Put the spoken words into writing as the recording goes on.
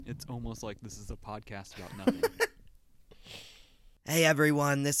It's almost like this is a podcast about nothing. Hey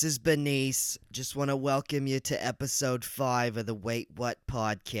everyone, this is Benice. Just want to welcome you to episode 5 of the Wait What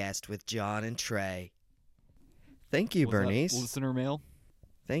podcast with John and Trey. Thank you, Was that Bernice. listener mail?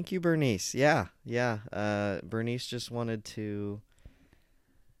 Thank you, Bernice. Yeah. Bernice just wanted to.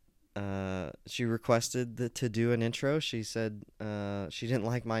 She requested to do an intro. She said she didn't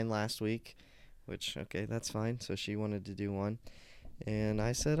like mine last week, which okay, that's fine. So she wanted to do one, and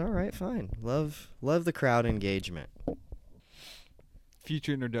I said, all right, fine. Love the crowd engagement.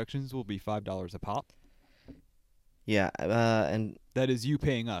 Future introductions will be $5 a pop. Yeah, and That is you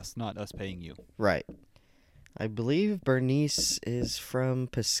paying us, not us paying you. right. I believe Bernice is from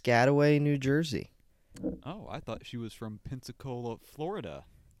Piscataway, New Jersey. Oh, I thought she was from Pensacola, Florida.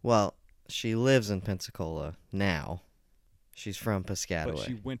 Well, she lives in Pensacola now. She's from Piscataway. But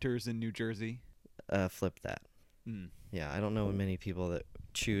she winters in New Jersey. Flip that. Mm. Yeah, I don't know many people that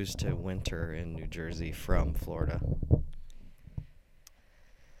choose to winter in New Jersey from Florida.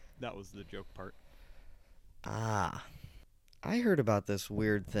 That was the joke part. Ah. I heard about this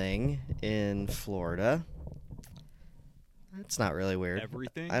weird thing in Florida. It's not really weird.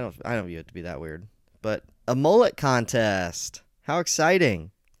 Everything? I don't view it to be that weird. But a mullet contest. How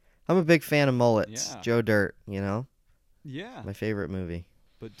exciting. I'm a big fan of mullets. Yeah. Joe Dirt, you know? Yeah. My favorite movie.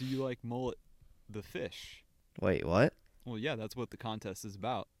 But do you like mullet the fish? Wait, what? Well, yeah, that's what the contest is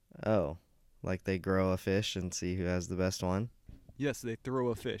about. Oh, like they grow a fish and see who has the best one? Yes, they throw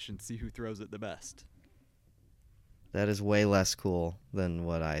a fish and see who throws it the best. That is way less cool than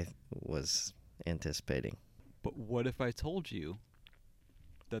what I was anticipating. But what if I told you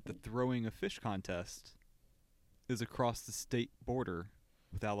that the throwing a fish contest is across the state border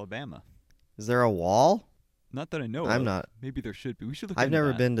with Alabama? Is there a wall? Not that I know I'm of. not. Maybe there should be. We should look I've into never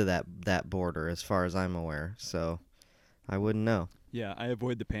that. been to that border as far as I'm aware, so I wouldn't know. Yeah, I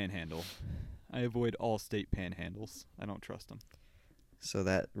avoid the panhandle. I avoid all state panhandles. I don't trust them. So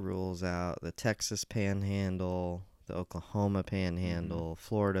that rules out the Texas panhandle, the Oklahoma panhandle,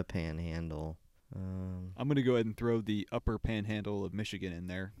 Florida panhandle. I'm going to go ahead and throw the upper panhandle of Michigan in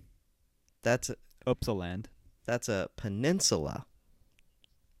there. That's Upsaland. a peninsula.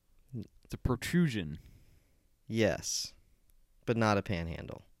 It's a protrusion. Yes, but not a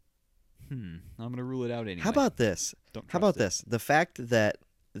panhandle. I'm going to rule it out anyway. How about this? Don't trust How about it. this? The fact that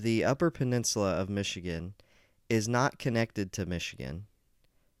the upper peninsula of Michigan is not connected to Michigan,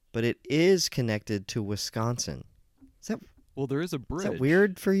 but it is connected to Wisconsin. Well, there is a Is bridge. that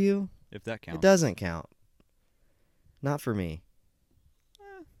weird for you? If that counts. It doesn't count. Not for me.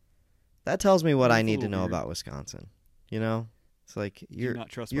 That tells me what That's I a need to little know weird. about Wisconsin. You know? It's like Do you not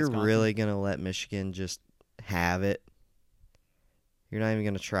trust you're Wisconsin? really going to let Michigan just have it? You're not even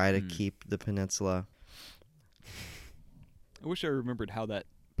going to try to keep the peninsula? I wish I remembered how that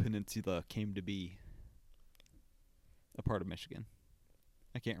peninsula came to be a part of Michigan.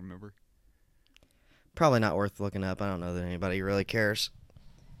 I can't remember. Probably not worth looking up. I don't know that anybody really cares.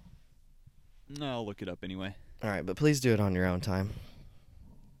 No, I'll look it up anyway. All right, but please do it on your own time.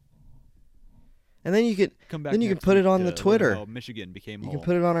 And then you could Come back. Then you can next put it week on to the learn Twitter. How Michigan became You whole. can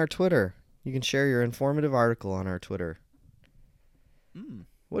put it on our Twitter. You can share your informative article on our Twitter.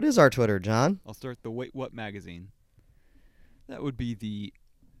 What is our Twitter, John? I'll start the Wait What magazine. That would be the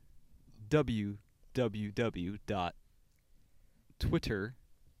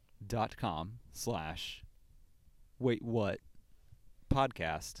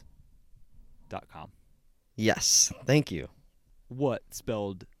Yes, thank you. What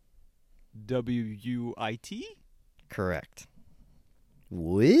spelled WUIT? Correct.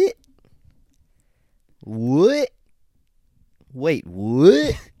 What? What? Wait,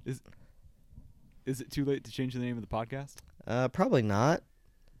 what? Is it too late to change the name of the podcast? Probably not.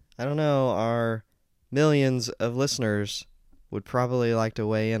 I don't know. Our millions of listeners would probably like to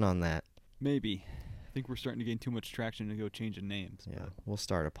weigh in on that. Maybe. I think we're starting to gain too much traction to go changing names. Yeah, we'll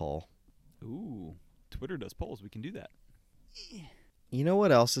start a poll. Ooh, Twitter does polls. We can do that. You know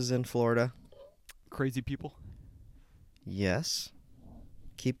what else is in Florida? Crazy people. Yes.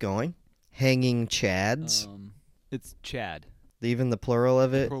 Keep going. Hanging chads. It's Chad. Even the plural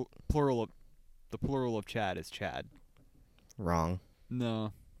of it? The plural of Chad is Chad. Wrong.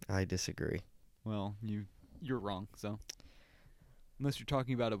 No. I disagree. Well, you're wrong. So, unless you're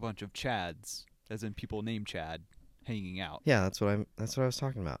talking about a bunch of Chads, as in people named Chad, hanging out. Yeah, that's what I was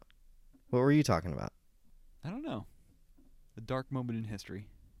talking about. What were you talking about? I don't know. A dark moment in history.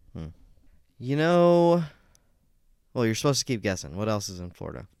 You know, well, you're supposed to keep guessing. What else is in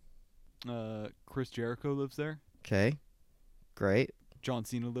Florida? Chris Jericho lives there. Okay. Great. John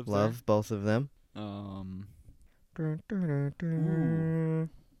Cena lives Love both of them. there.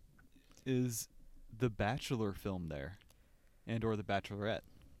 Is The Bachelor filmed there? And or The Bachelorette?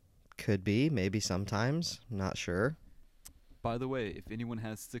 Could be, maybe sometimes. Not sure. By the way, if anyone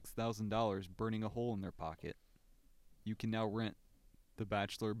has $6,000 burning a hole in their pocket, you can now rent the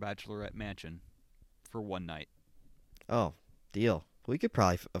Bachelorette mansion for one night. Oh, deal. We could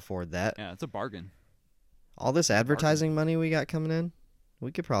probably afford that. Yeah, it's a bargain. All this advertising money we got coming in,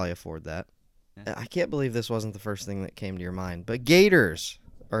 we could probably afford that. Yeah. I can't believe this wasn't the first thing that came to your mind. But gators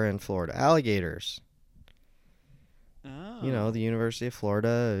are in Florida. Alligators. Oh. You know, the University of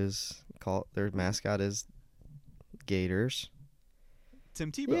Florida is called, their mascot is gators.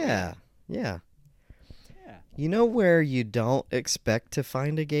 Tim Tebow. Yeah. Yeah. You know where you don't expect to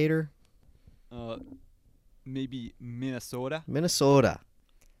find a gator? Maybe Minnesota. Minnesota.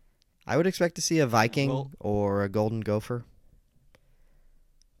 I would expect to see a Viking or a golden gopher,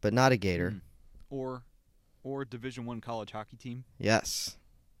 but not a gator. Or Division I college hockey team. Yes.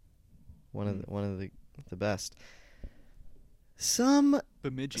 One of the best. Some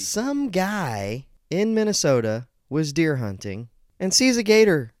guy in Minnesota was deer hunting and sees a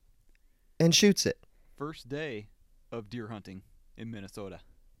gator and shoots it. First day of deer hunting in Minnesota.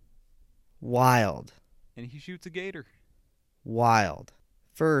 Wild. And he shoots a gator. Wild.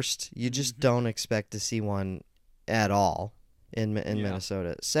 First, you just don't expect to see one at all in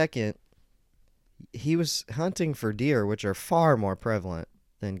Minnesota. Second, he was hunting for deer, which are far more prevalent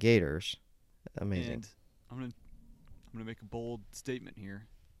than gators. Amazing. And I'm gonna make a bold statement here.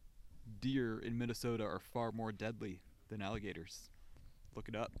 Deer in Minnesota are far more deadly than alligators. Look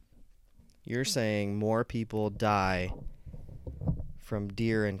it up. You're saying more people die from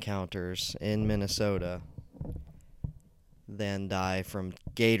deer encounters in Minnesota than die from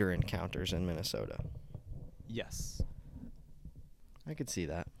gator encounters in Minnesota. Yes. I could see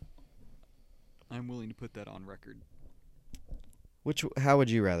that. I'm willing to put that on record. How would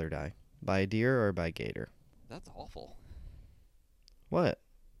you rather die? By a deer or by gator? That's awful. What?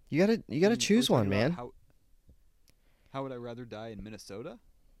 You gotta choose one, man. How would I rather die in Minnesota?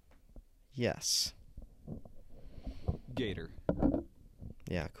 Yes. Gator.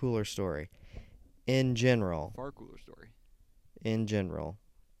 Yeah, cooler story. In general. Far cooler story. In general,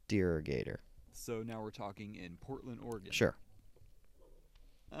 deer or gator? So now we're talking in Portland, Oregon. Sure.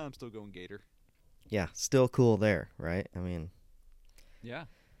 I'm still going gator. Yeah, still cool there, right? I mean. Yeah.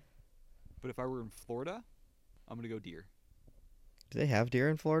 But if I were in Florida, I'm going to go deer. Do they have deer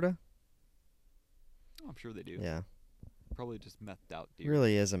in Florida? Oh, I'm sure they do. Yeah. Probably just methed out deer.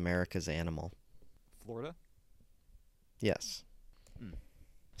 Really is America's animal. Florida? Yes.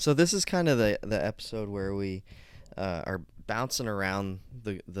 So this is kind of the episode where we are bouncing around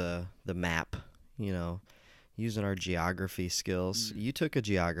the map, you know, using our geography skills. You took a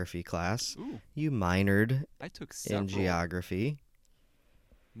geography class. Ooh. You minored I took several. in geography.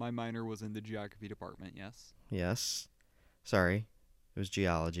 My minor was in the geography department, yes. Yes. Sorry. It was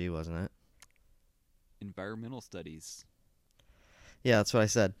geology, wasn't it? Environmental studies. Yeah, that's what I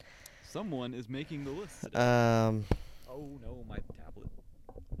said. Someone is making the list today. Oh, no, my tablet.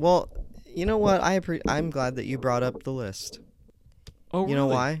 Well, you know what? I'm glad that you brought up the list. Oh, You know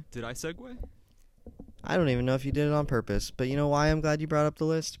why? Did I segue? I don't even know if you did it on purpose, but you know why I'm glad you brought up the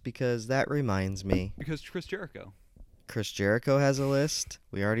list? Because that reminds me. Because Chris Jericho. Chris Jericho has a list.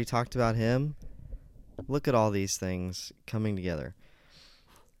 We already talked about him. Look at all these things coming together.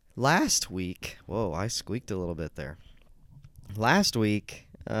 Last week, whoa, I squeaked a little bit there. Last week,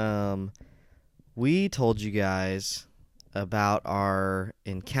 we told you guys about our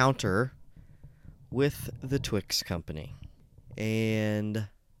encounter with the Twix Company. And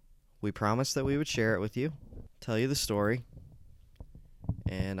we promised that we would share it with you, tell you the story.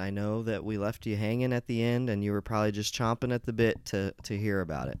 And I know that we left you hanging at the end, and you were probably just chomping at the bit to hear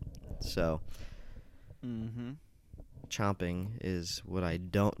about it. So, chomping is what I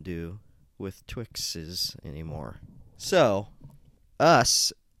don't do with Twixes anymore. So,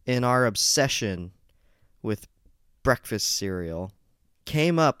 us, in our obsession with breakfast cereal,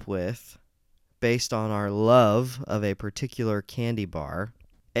 came up with, based on our love of a particular candy bar,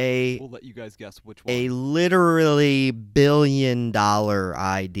 We'll let you guys guess which one. a literally billion-dollar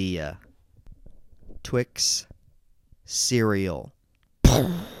idea. Twix cereal.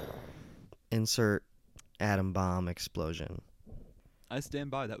 Insert atom bomb explosion. I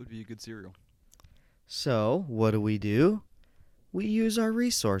stand by. That would be a good cereal. So, what do? We use our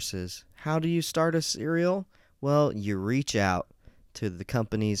resources. How do you start a cereal? Well, you reach out to the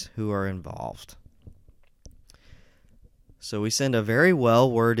companies who are involved. So we send a very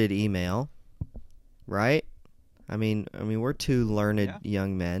well-worded email, right? I mean, we're two learned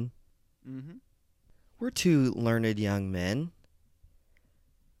young men. We're two learned young men.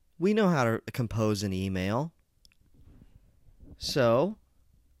 we know how to compose an email. So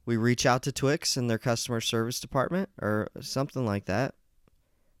we reach out to Twix and their customer service department or something like that.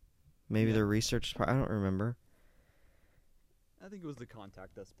 Maybe their research department. I don't remember. I think it was the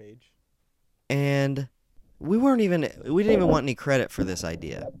contact us page. And we didn't even want any credit for this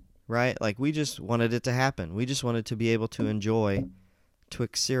idea, right? Like, we just wanted it to happen. We just wanted to be able to enjoy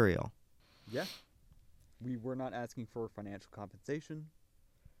Twix cereal. Yeah. We were not asking for financial compensation.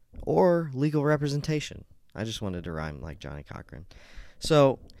 Or legal representation. I just wanted to rhyme like Johnny Cochran.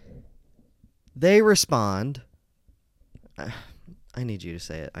 So, they respond. I need you to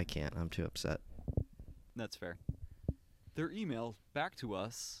say it. I can't. I'm too upset. That's fair. Their email back to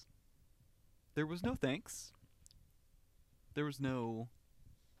us, there was no thanks. There was no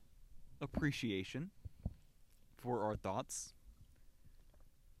appreciation for our thoughts.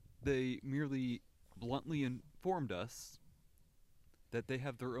 They merely bluntly informed us that they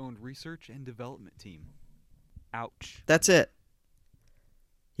have their own research and development team. Ouch. That's it.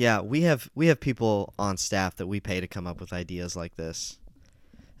 Yeah, we have people on staff that we pay to come up with ideas like this.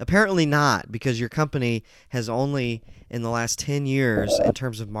 Apparently not, because your company has only, in the last 10 years, in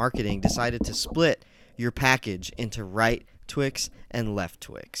terms of marketing, decided to split your package into right Twix and left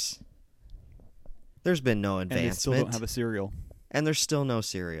Twix. There's been no advancement. And they still don't have a cereal. And there's still no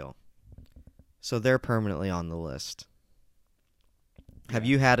cereal. So they're permanently on the list. Yeah. Have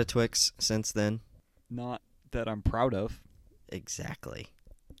you had a Twix since then? Not that I'm proud of. Exactly.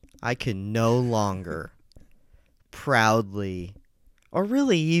 I can no longer proudly or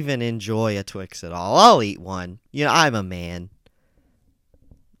really even enjoy a Twix at all. I'll eat one. You know, I'm a man.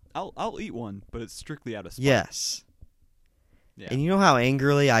 I'll eat one, but it's strictly out of spite. Yes. Yeah. And you know how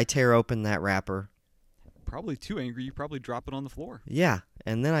angrily I tear open that wrapper? Probably too angry. You probably drop it on the floor. Yeah,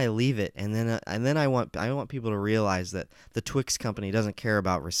 and then I leave it, and then I want people to realize that the Twix company doesn't care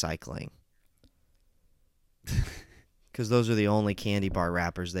about recycling. Because those are the only candy bar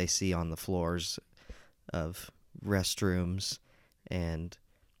wrappers they see on the floors of restrooms and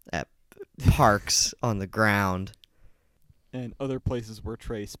at parks on the ground. And other places where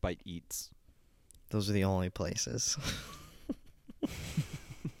Trey Spite eats. Those are the only places.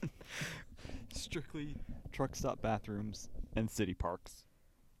 Strictly truck stop bathrooms and city parks.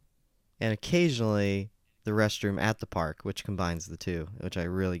 And occasionally the restroom at the park, which combines the two, which I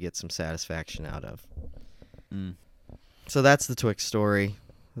really get some satisfaction out of. Mm. So that's the Twix story.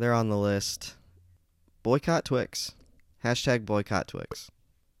 They're on the list. Boycott Twix. Hashtag boycott Twix.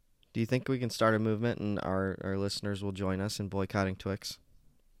 Do you think we can start a movement and our listeners will join us in boycotting Twix?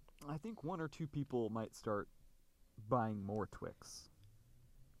 I think one or two people might start buying more Twix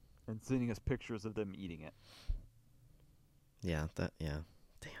and sending us pictures of them eating it. Yeah. Damn.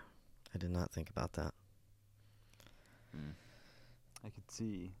 I did not think about that. I could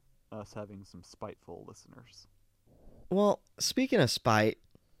see us having some spiteful listeners. Well, speaking of spite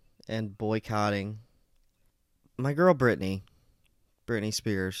and boycotting, my girl Britney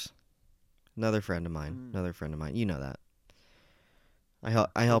Spears, another friend of mine, you know that.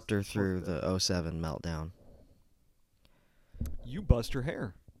 I helped her through the 2007 meltdown. You bust her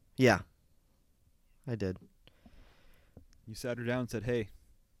hair. Yeah, I did. You sat her down and said, "Hey,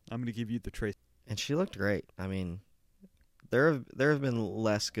 I'm going to give you the tray." And she looked great. I mean, there have been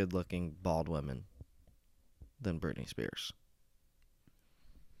less good-looking bald women than Britney Spears.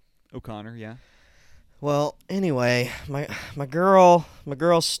 O'Connor, yeah. Well, anyway, my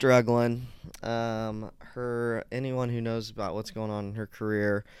girl's struggling. Anyone who knows about what's going on in her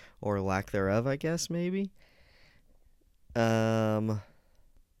career or lack thereof, I guess maybe. So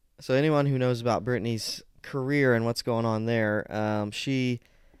anyone who knows about Britney's career and what's going on there, she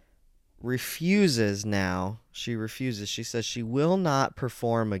refuses now. She refuses. She says she will not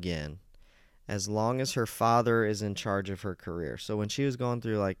perform again as long as her father is in charge of her career. So when she was going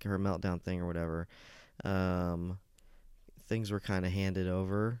through like her meltdown thing or whatever, things were kind of handed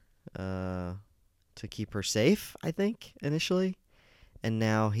over to keep her safe, I think, initially. And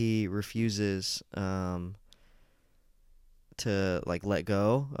now he refuses to like let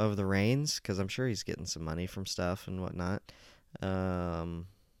go of the reins because I'm sure he's getting some money from stuff and whatnot. And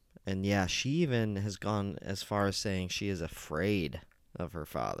yeah, she even has gone as far as saying she is afraid of her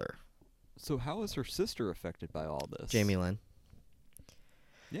father. So how is her sister affected by all this? Jamie Lynn.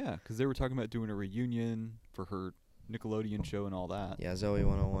 Yeah, because they were talking about doing a reunion for her Nickelodeon show and all that. Yeah, Zoe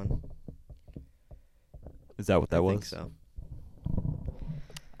 101. Is that what that was? I think so.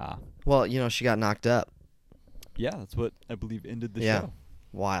 Ah. Well, she got knocked up. Yeah, that's what I believe ended the show. Yeah,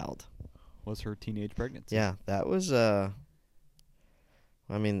 wild. Was her teenage pregnancy. Yeah, that was, I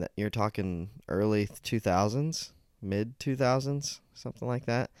mean, you're talking early 2000s. mid 2000s, something like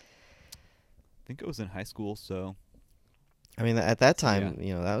that. I think I was in high school, so I mean, at that So, yeah.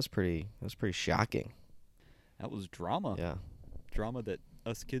 time, that was pretty shocking. that was drama. Yeah. Drama that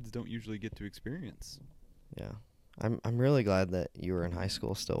us kids don't usually get to experience. Yeah. I'm really glad that you were in high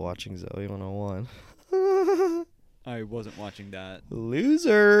school still watching Zoe 101. I wasn't watching that.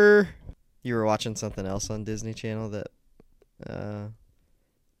 Loser. You were watching something else on Disney Channel that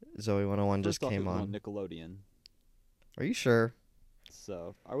Zoe 101 just First off, came it was on. Nickelodeon. Are you sure?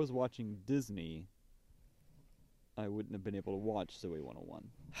 So if I was watching Disney, I wouldn't have been able to watch Zoe 101.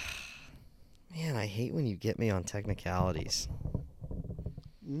 Man, I hate when you get me on technicalities.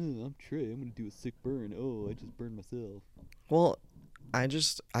 I'm Trey. I'm gonna do a sick burn. Oh, I just burned myself. Well,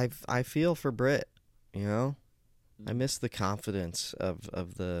 I feel for Britt, I miss the confidence of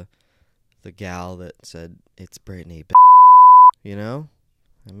the gal that said it's Brittany,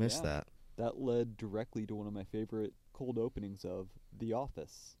 I miss Yeah. that. That led directly to one of my favorite cold openings of The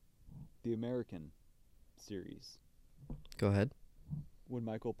Office, the American series. Go ahead. When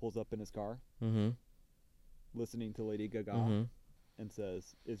Michael pulls up in his car, Mm-hmm. listening to Lady Gaga, Mm-hmm. and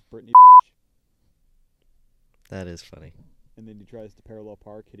says, "Is Brittany?" That is funny. And then he tries to parallel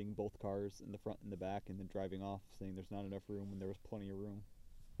park, hitting both cars in the front and the back, and then driving off, saying there's not enough room when there was plenty of room.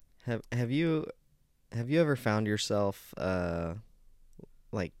 Have you ever found yourself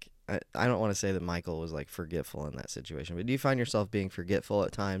like I don't want to say that Michael was like forgetful in that situation, but do you find yourself being forgetful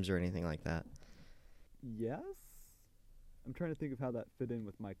at times or anything like that? Yes? I'm trying to think of how that fit in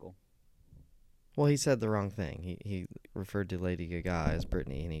with Michael. Well, he said the wrong thing. He referred to Lady Gaga as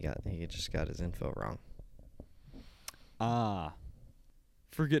Britney, and he just got his info wrong. Ah.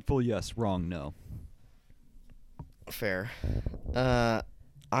 Forgetful, yes. Wrong, no. Fair.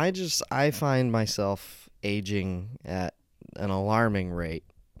 I find myself aging at an alarming rate,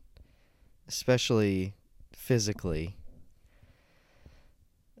 especially physically.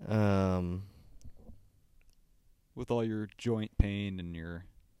 With all your joint pain and your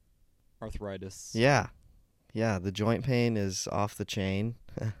arthritis. Yeah, the joint pain is off the chain.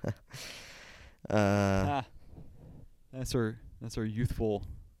 That's our youthful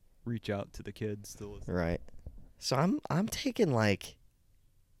reach out to the kids to listen. Right. So I'm taking like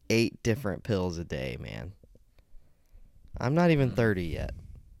 8 different pills a day, man. I'm not even 30 yet.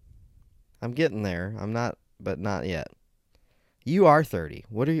 I'm getting there. I'm not, but not yet. You are 30.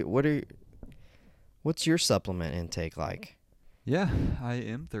 What's your supplement intake like? Yeah, I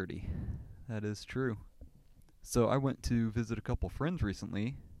am 30. That is true. So I went to visit a couple friends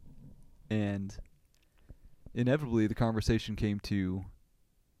recently, and inevitably the conversation came to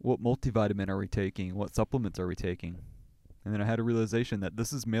what multivitamin are we taking, what supplements are we taking? And then I had a realization that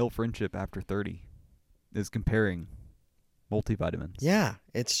this is male friendship after 30, is comparing multivitamins. Yeah,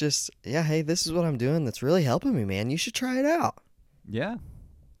 it's just, hey, this is what I'm doing that's really helping me, man. You should try it out. Yeah.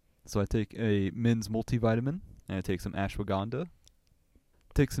 So I take a men's multivitamin, and I take some ashwagandha,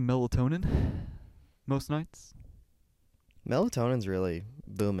 take some melatonin most nights. Melatonin's really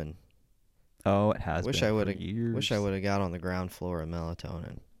booming. Oh, it has Wish been I for would've- years. Wish I would have got on the ground floor of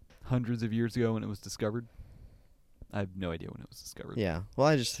melatonin. Hundreds of years ago when it was discovered. I have no idea when it was discovered. Yeah. Well,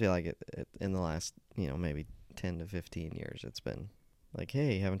 I just feel like it in the last, maybe 10 to 15 years, it's been like,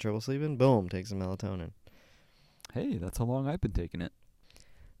 hey, having trouble sleeping? Boom, take some melatonin. Hey, that's how long I've been taking it.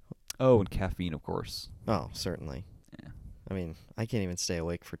 Oh, and caffeine, of course. Oh, certainly. Yeah. I mean, I can't even stay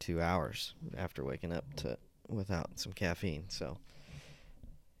awake for 2 hours after waking up without some caffeine. So,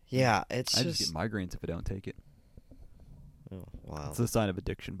 yeah, it's I just get migraines if I don't take it. Oh, wow. It's a sign of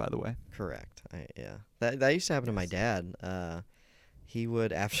addiction, by the way. Correct. Yeah. That used to happen to my dad. He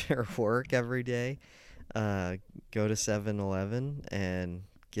would, after work every day, go to 7-Eleven and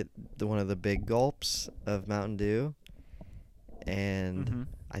get one of the big gulps of Mountain Dew. And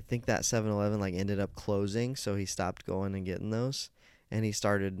I think that 7-Eleven like ended up closing, so he stopped going and getting those. And he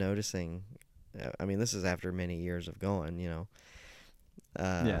started noticing, I mean, this is after many years of going,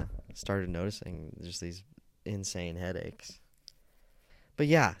 started noticing just these insane headaches. But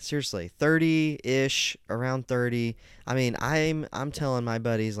yeah, seriously, 30-ish, around 30. I mean, I'm telling my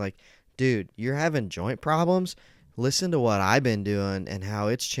buddies, like, dude, you're having joint problems? Listen to what I've been doing and how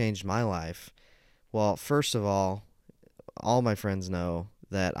it's changed my life. Well, first of all my friends know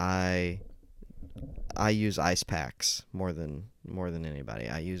that I use ice packs more than anybody.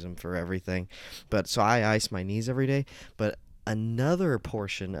 I use them for everything. But so I ice my knees every day. But another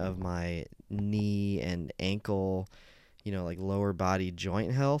portion of my knee and ankle, like lower body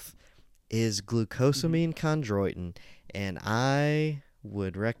joint health is glucosamine chondroitin, and I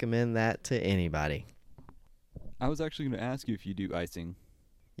would recommend that to anybody. I was actually going to ask you if you do icing.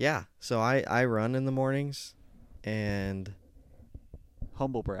 Yeah, so I run in the mornings, And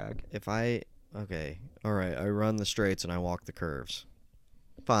Humble brag. if I okay, all right, I run the straights and I walk the curves.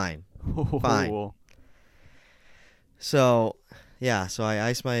 Fine. Fine. So, yeah, so I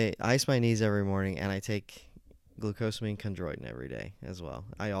ice my knees every morning, and I take glucosamine chondroitin every day as well.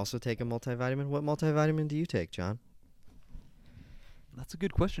 I also take a multivitamin. What multivitamin do you take, John? That's a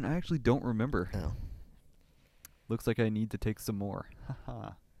good question. I actually don't remember. Oh. Looks like I need to take some more.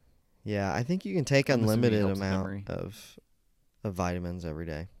 Haha. Yeah, I think you can take I'm assuming it unlimited helps amount memory. of vitamins every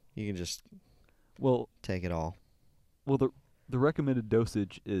day. You can just Well, take it all. the recommended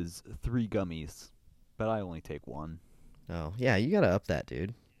dosage is 3 gummies, but I only take 1. Oh, yeah, you got to up that,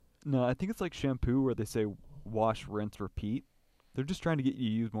 dude. No, I think it's like shampoo where they say wash, rinse, repeat. They're just trying to get you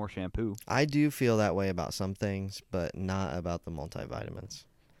to use more shampoo. I do feel that way about some things, but not about the multivitamins.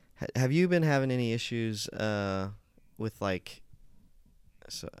 Have you been having any issues with like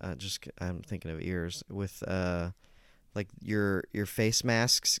I'm thinking of ears with like your face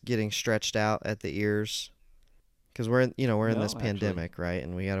masks getting stretched out at the ears? Cuz we're in No, this actually. pandemic, right?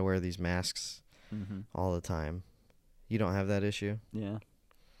 And we got to wear these masks Mm-hmm. all the time. You don't have that issue? Yeah.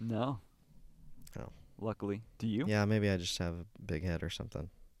 No. Oh. Luckily. Do you? Yeah, maybe I just have a big head or something.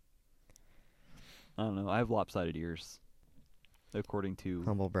 I don't know. I have lopsided ears, according to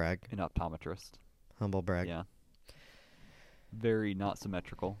Humble brag. an optometrist. Humble brag. Yeah. Very not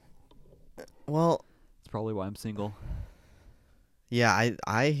symmetrical. Well, It's probably why I'm single. yeah,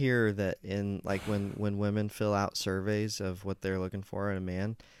 I hear that in like when women fill out surveys of what they're looking for in a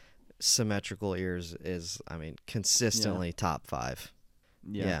man, symmetrical ears is consistently top 5.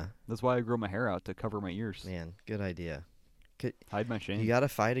 Yeah. That's why I grow my hair out, to cover my ears. Man, good idea. Hide my shame. You got to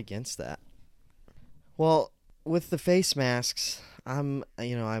fight against that. Well, with the face masks, I'm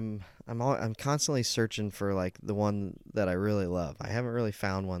constantly searching for like the one that I really love. I haven't really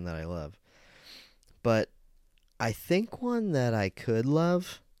found one that I love. But I think one that I could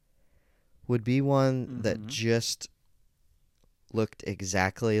love would be one that just looked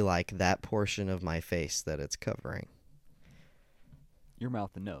exactly like that portion of my face that it's covering. Your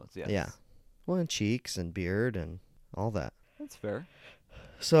mouth and nose, yes. Yeah. Well, and cheeks and beard and all that. That's fair.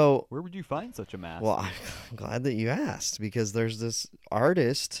 So, where would you find such a mask? Well, I'm glad that you asked, because there's this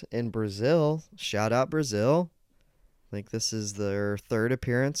artist in Brazil. Shout out Brazil. I think this is their 3rd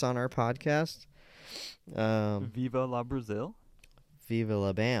appearance on our podcast. Viva la Brazil. Viva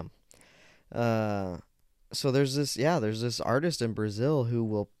la Bam. So there's this artist in Brazil who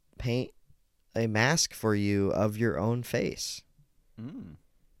will paint a mask for you of your own face.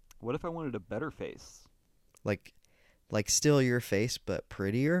 What if I wanted a better face? Like still your face, but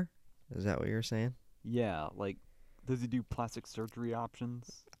prettier? Is that what you're saying? Yeah, like, does he do plastic surgery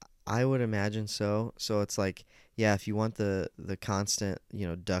options? I would imagine so. So it's like, yeah, if you want the constant,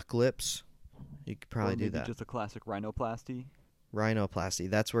 duck lips, you could probably do that. Just a classic rhinoplasty? Rhinoplasty.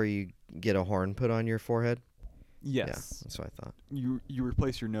 That's where you get a horn put on your forehead? Yes. Yeah, that's what I thought. You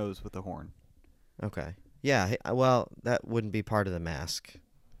replace your nose with a horn. Okay. Yeah, well, that wouldn't be part of the mask.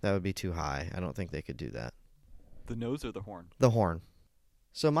 That would be too high. I don't think they could do that. The nose or the horn? The horn.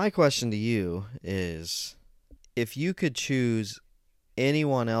 So my question to you is, if you could choose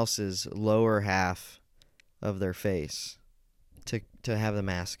anyone else's lower half of their face to have the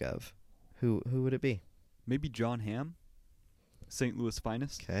mask of, who would it be? Maybe John Hamm, St. Louis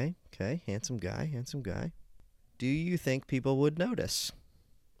finest. Okay, handsome guy. Do you think people would notice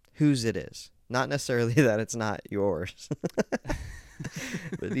whose it is? Not necessarily that it's not yours,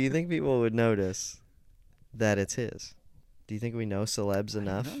 but do you think people would notice that it's his? Do you think we know celebs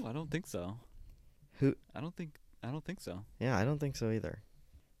enough? No, I don't think so. Who? I don't think so. Yeah, I don't think so either.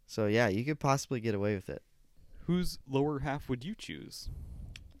 So yeah, you could possibly get away with it. Whose lower half would you choose?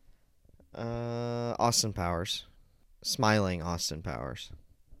 Austin Powers. Smiling Austin Powers.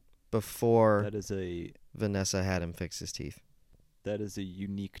 Before Vanessa had him fix his teeth. That is a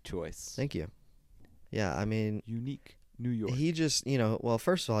unique choice. Thank you. Yeah, unique New York. He just, well,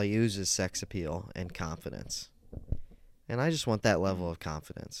 first of all, he uses sex appeal and confidence. And I just want that level of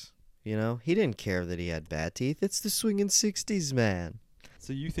confidence. He didn't care that he had bad teeth. It's the swinging 60s, man.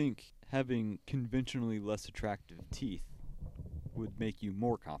 So you think having conventionally less attractive teeth would make you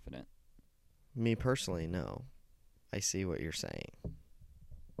more confident? Me personally, no. I see what you're saying.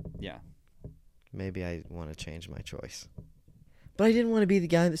 Yeah. Maybe I want to change my choice. But I didn't want to be the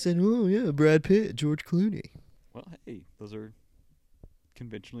guy that said, oh, yeah, Brad Pitt, George Clooney. Well, hey, those are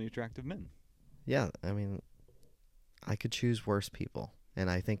conventionally attractive men. Yeah, I could choose worse people,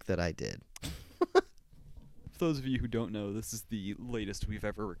 and I think that I did. For those of you who don't know, this is the latest we've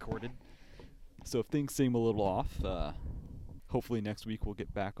ever recorded. So if things seem a little off, Hopefully next week we'll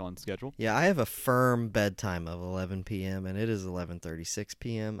get back on schedule. Yeah, I have a firm bedtime of 11 p.m. and it is 11:36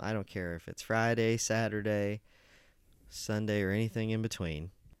 p.m. I don't care if it's Friday, Saturday, Sunday, or anything in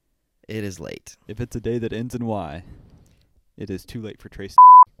between. It is late. If it's a day that ends in Y, it is too late for Tracy.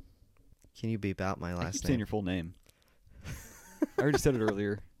 Can you beep out my I last keep saying name? your full name. I already said it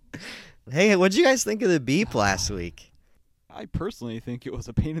earlier. Hey, what'd you guys think of the beep last week? I personally think it was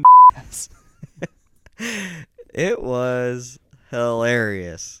a pain in the ass. It was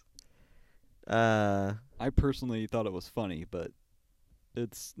hilarious. I personally thought it was funny, but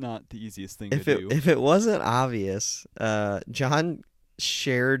it's not the easiest thing If to do. it wasn't obvious, John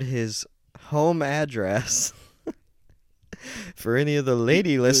shared his home address for any of the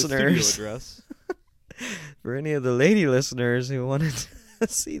lady The listeners. studio address. For any of the lady listeners who wanted to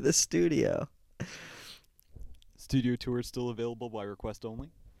see the studio. Studio tour is still available by request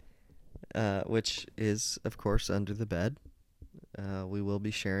only. Which is, of course, under the bed. We will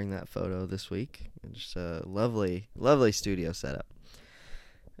be sharing that photo this week. It's a lovely, lovely studio setup.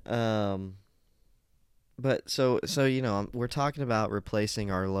 But so we're talking about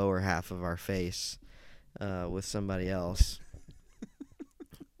replacing our lower half of our face with somebody else,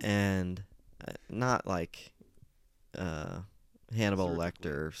 and not like Hannibal Surgically.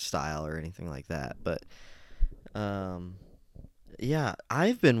 Lecter style or anything like that, but yeah,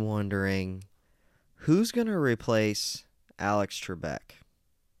 I've been wondering who's gonna replace Alex Trebek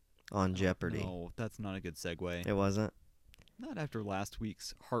on Jeopardy. No, that's not a good segue. It wasn't. Not after last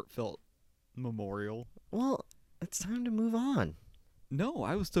week's heartfelt memorial. Well, it's time to move on. No,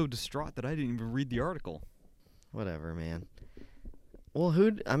 I was so distraught that I didn't even read the article. Whatever, man. Well,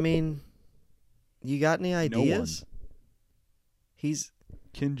 you got any ideas? He's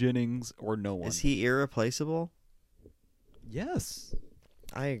Ken Jennings or no one. Is he irreplaceable? Yes.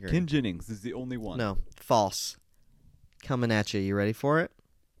 I agree. Ken Jennings is the only one. No, false. Coming at you. You ready for it?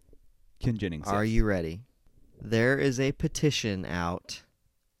 Ken Jennings. Are yes. you ready? There is a petition out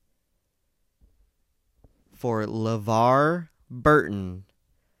for LeVar Burton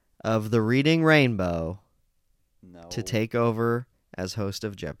of the Reading Rainbow No. to take over as host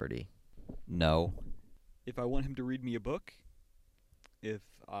of Jeopardy. No. If I want him to read me a book, if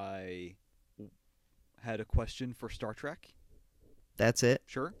I had a question for Star Trek, That's it?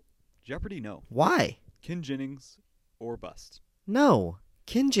 sure. Jeopardy, no. Why? Ken Jennings or bust. No.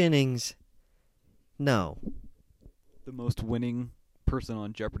 Ken Jennings, no. The most winning person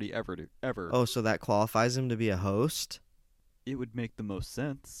on Jeopardy ever. Oh, so that qualifies him to be a host? It would make the most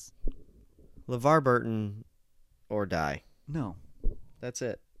sense. LeVar Burton or die. No. That's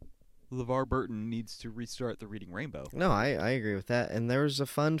it. LeVar Burton needs to restart the Reading Rainbow. No, I agree with that. And there's a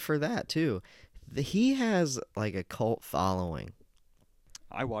fund for that, too. He has, like, a cult following.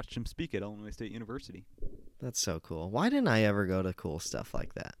 I watched him speak at Illinois State University. That's so cool. Why didn't I ever go to cool stuff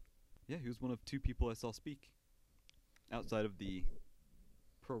like that? Yeah, he was one of 2 people I saw speak. Outside of the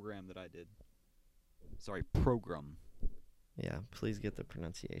program that I did. Sorry, program. Yeah, please get the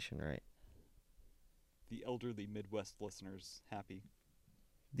pronunciation right. The elderly Midwest listeners happy.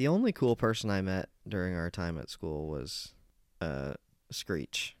 The only cool person I met during our time at school was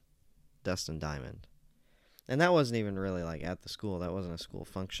Screech, Dustin Diamond. And that wasn't even really like at the school. That wasn't a school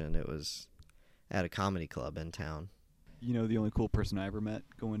function. It was at a comedy club in town. You know the only cool person I ever met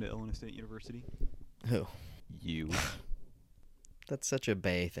going to Illinois State University? Who? You. That's such a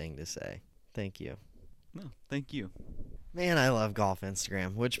Bay thing to say. Thank you. No, thank you. Man, I love golf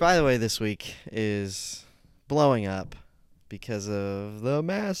Instagram, which, by the way, this week is blowing up because of the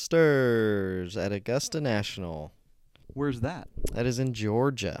Masters at Augusta National. Where's that? That is in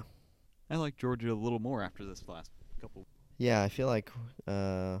Georgia. I like Georgia a little more after this last couple. Yeah, I feel like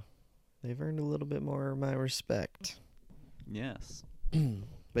they've earned a little bit more of my respect. Yes.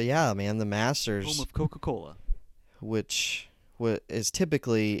 But yeah, man, the Masters, Home of Coca-Cola. which is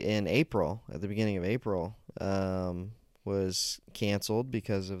typically in April, at the beginning of April, was canceled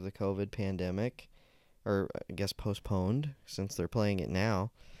because of the COVID pandemic, or I guess postponed since they're playing it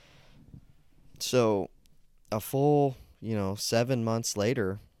now. So a full, 7 months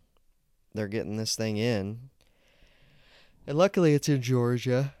later, they're getting this thing in. And luckily it's in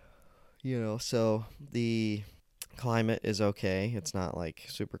Georgia, so the climate is okay. It's not like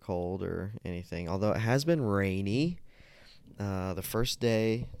super cold or anything, although it has been rainy. The first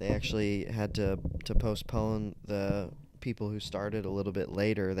day they actually had to postpone the people who started a little bit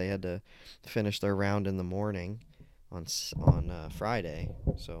later. They had to finish their round in the morning on Friday.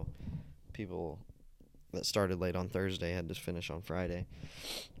 So people that started late on Thursday had to finish on Friday.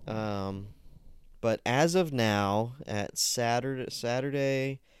 But as of now, at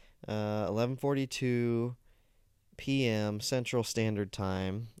Saturday, 11:42 p.m. Central Standard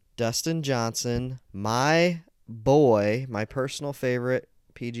Time. Dustin Johnson, my boy, my personal favorite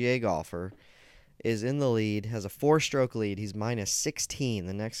PGA golfer, is in the lead, has a 4-stroke lead. He's minus 16.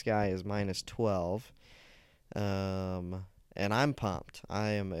 The next guy is minus 12. And I'm pumped. I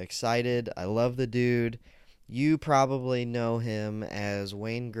am excited. I love the dude. You probably know him as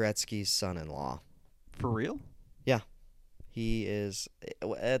Wayne Gretzky's son-in-law. For real? Yeah. He is,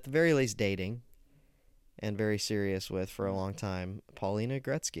 at the very least, dating and very serious with, for a long time, Paulina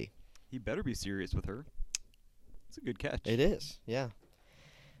Gretzky. He better be serious with her. It's a good catch. It is, yeah.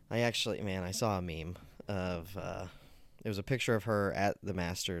 I saw a meme of, it was a picture of her at the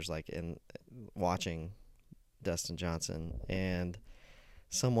Masters, like, watching Dustin Johnson, and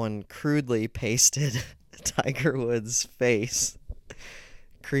someone crudely pasted Tiger Woods' face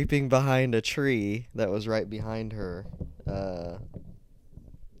creeping behind a tree that was right behind her,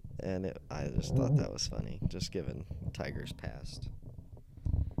 and I just thought that was funny, just given Tiger's past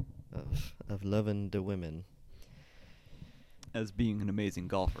of loving the women. As being an amazing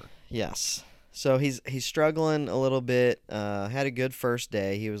golfer. Yes. So he's struggling a little bit. Had a good first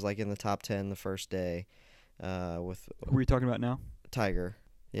day. He was like in the top 10 the first day. With Who are we talking about now? Tiger.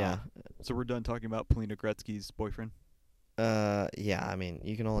 Yeah. So we're done talking about Polina Gretzky's boyfriend? Yeah, I mean,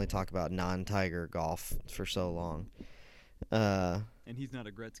 you can only talk about non-Tiger golf for so long. And he's not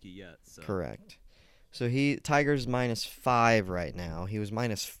a Gretzky yet, so. Correct. So Tiger's minus 5 right now. He was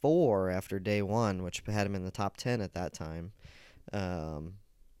minus 4 after day 1, which had him in the top 10 at that time.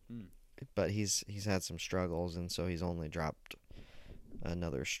 But he's had some struggles, and so he's only dropped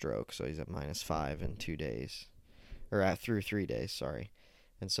another stroke. So he's at minus 5 in 2 days, or through 3 days. Sorry.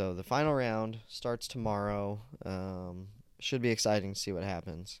 And so the final round starts tomorrow. Should be exciting to see what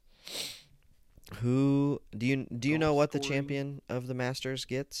happens. Do you know what the champion of the Masters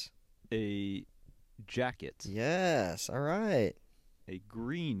gets? A jacket. Yes. All right. A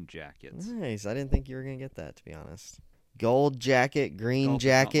green jacket. Nice. I didn't think you were gonna get that, to be honest. Gold jacket, green Golf is not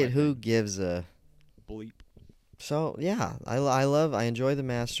jacket. my Who thing. gives a Bleep. So yeah, I enjoy the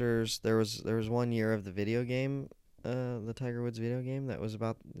Masters. There was 1 year of the video game, the Tiger Woods video game that was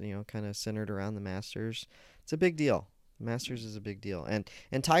about, kind of centered around the Masters. It's a big deal. The Masters is a big deal, and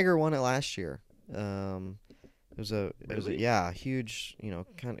Tiger won it last year. It was a huge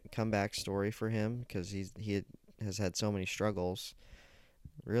kind of comeback story for him, because he has had so many struggles,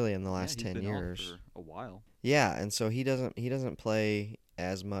 really, in the last 10 years. He's been off for a while. Yeah, and so he doesn't play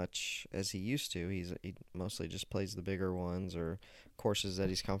as much as he used to. He mostly just plays the bigger ones or courses that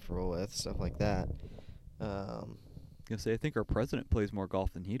he's comfortable with, stuff like that. I think our president plays more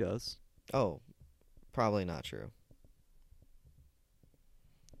golf than he does. Oh, probably not true.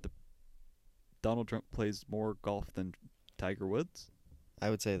 Donald Trump plays more golf than Tiger Woods?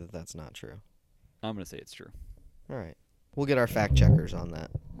 I would say that that's not true. I'm going to say it's true. All right. We'll get our fact checkers on that.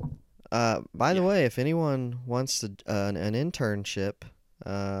 By the way, if anyone wants an internship,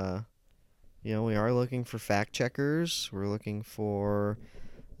 we are looking for fact checkers. We're looking for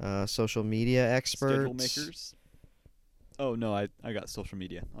social media experts. Schedule makers? Oh, no, I got social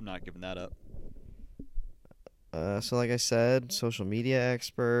media. I'm not giving that up. So like I said, social media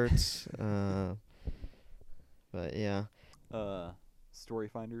experts. But yeah. Story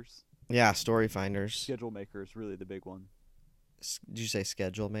finders? Yeah, story finders. Schedule makers, really the big one. Did you say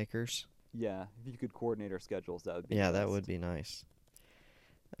schedule makers? Yeah, if you could coordinate our schedules, that would be Yeah, the that best. would be nice.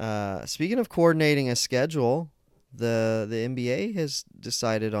 Speaking of coordinating a schedule, the NBA has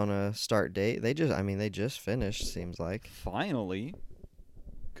decided on a start date. They just finished, seems like. Finally,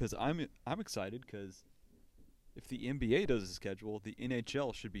 because I'm excited, because if the NBA does a schedule, the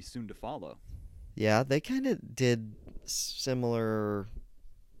NHL should be soon to follow. Yeah, they kind of did similar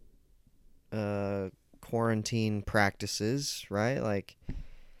quarantine practices, right? Like,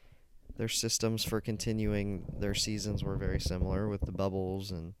 their systems for continuing their seasons were very similar with the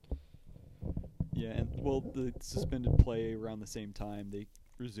bubbles and... Yeah, and the suspended play around the same time. They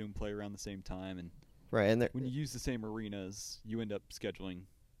resume play around the same time, and right, and when you use the same arenas, you end up scheduling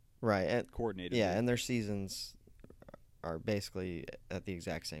right and coordinated. Yeah, and their seasons are basically at the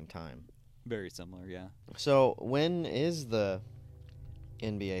exact same time. Very similar, yeah. So when is the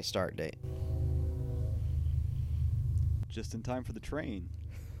NBA start date? Just in time for the train.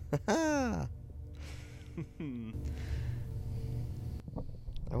 I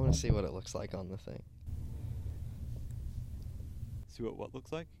want to see what it looks like on the thing. See what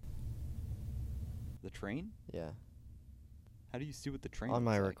looks like? The train? Yeah. How do you see what the train On looks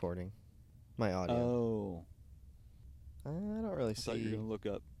my like? recording. My audio. Oh. I don't really I thought you were see... going to look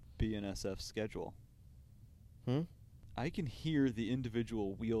up BNSF's schedule. Hmm? I can hear the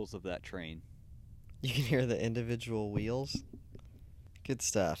individual wheels of that train. You can hear the individual wheels. Good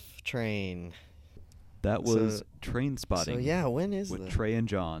stuff. Train. That was Train Spotting So yeah, when is with Trey and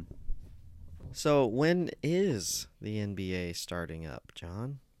John. So when is the NBA starting up,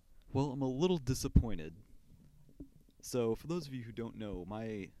 John? Well, I'm a little disappointed. So, for those of you who don't know,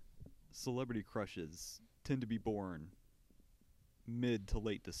 my celebrity crushes tend to be born mid to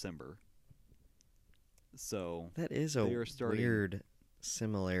late December. So, That is they a are starting. weird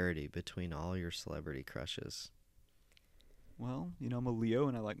similarity between all your celebrity crushes. Well, I'm a Leo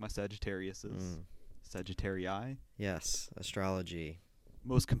and I like my Sagittariuses. Sagittarii. Yes, astrology.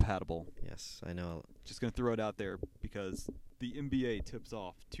 Most compatible. Yes, I know. Just going to throw it out there because the NBA tips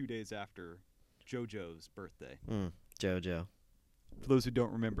off 2 days after JoJo's birthday. JoJo. For those who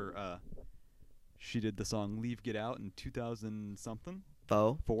don't remember, she did the song Leave Get Out in 2000-something.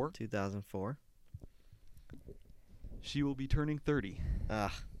 2004. She will be turning 30.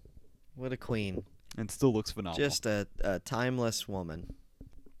 Ah, what a queen. And still looks phenomenal. Just a timeless woman.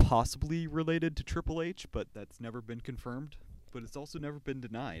 Possibly related to Triple H, but that's never been confirmed. But it's also never been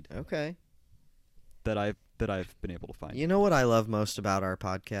denied. Okay. That I've been able to find. You know what I love most about our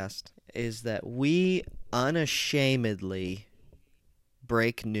podcast is that we unashamedly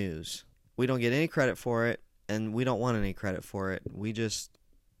break news. We don't get any credit for it, and we don't want any credit for it. We just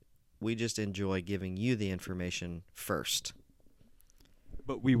enjoy giving you the information first.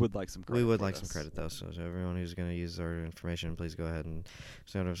 But we would like some credit. We would like some credit, though. So everyone who's going to use our information, please go ahead and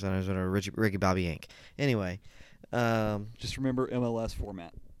send Ricky Bobby Inc. Anyway. Just remember MLS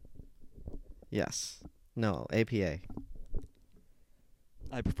format. Yes. No, APA.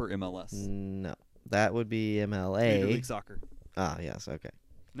 I prefer MLS. No. That would be MLA. Major League Soccer. Ah, yes, okay.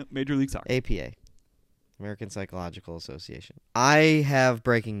 No, Major League Soccer. APA. American Psychological Association. I have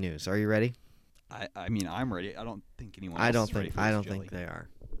breaking news. Are you ready? I mean, I'm ready. I don't think anyone else I don't is ready think for I this don't jelly. think they are.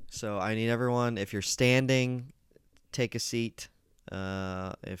 So I need everyone, if you're standing, take a seat.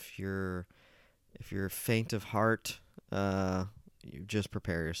 If you're faint of heart, you just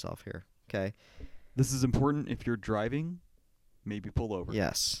prepare yourself here. Okay? This is important. If you're driving, maybe pull over.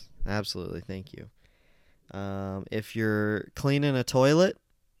 Yes, absolutely. Thank you. If you're cleaning a toilet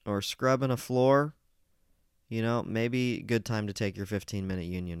or scrubbing a floor, maybe good time to take your 15-minute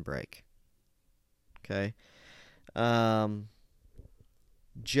union break. Okay?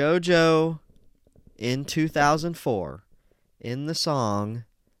 JoJo in 2004, in the song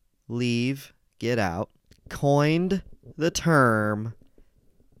Leave, Get Out, coined the term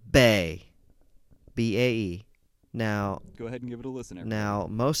bae. B-A-E. Now, Go ahead and give it a listen, everybody. Now,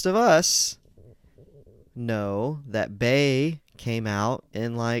 most of us know that bae came out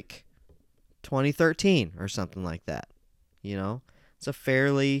in like 2013 or something like that. It's a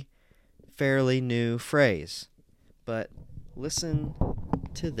fairly new phrase. But listen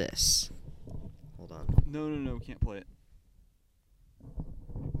to this. Hold on. No, we can't play it.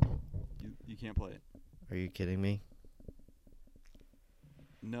 You can't play it. Are you kidding me?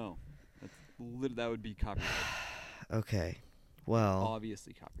 No. That would be copyright. Okay. Well,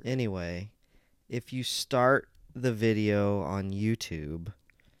 Obviously copyright. Anyway, if you start the video on YouTube,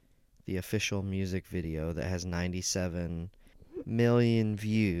 the official music video that has 97 million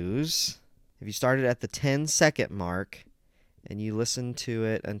views, if you start it at the 10-second mark and you listen to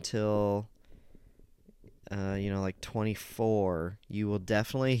it until, like 24, you will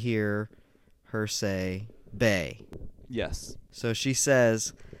definitely hear her say, bae. Yes. So she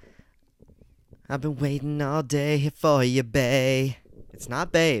says, I've been waiting all day for you, bae. It's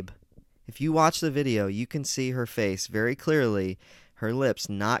not babe. If you watch the video, you can see her face very clearly, her lips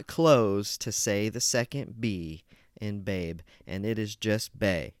not closed to say the second B in babe, and it is just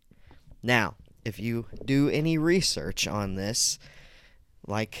bae. Now, if you do any research on this,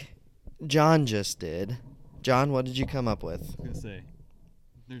 like John just did, John, what did you come up with? I was going to say,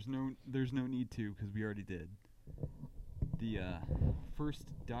 there's no need to because we already did. The first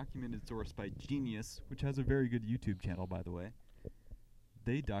documented source by Genius, which has a very good YouTube channel, by the way,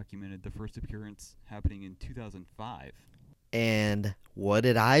 they documented the first appearance happening in 2005. And what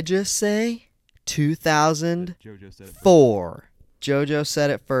did I just say? 2004. JoJo said it first. JoJo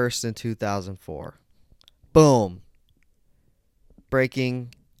said it first in 2004. Boom.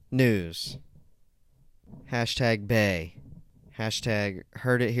 Breaking news. Hashtag bae. Hashtag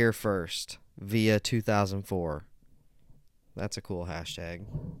heard it here first via 2004. That's a cool hashtag.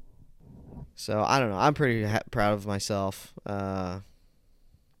 So, I don't know. I'm pretty proud of myself. To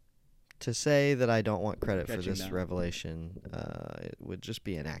say that I don't want credit for this revelation, it would just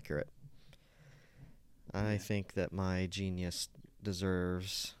be inaccurate. I think that my genius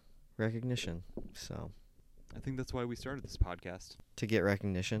deserves recognition. So, I think that's why we started this podcast. to get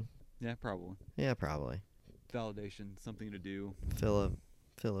recognition. Yeah, probably. Yeah, probably. Validation, something to do. Fill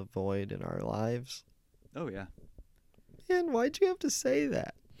a void in our lives. Oh, yeah. Man, why'd you have to say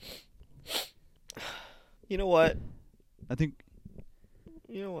that? You know what? I think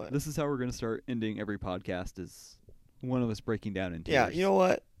You know what? this is how we're going to start ending every podcast, is one of us breaking down in tears. Yeah, you know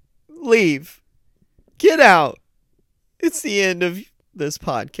what? Leave. Get out. It's the end of this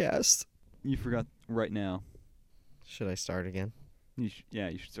podcast. You forgot right now. Should I start again? You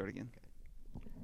should start again.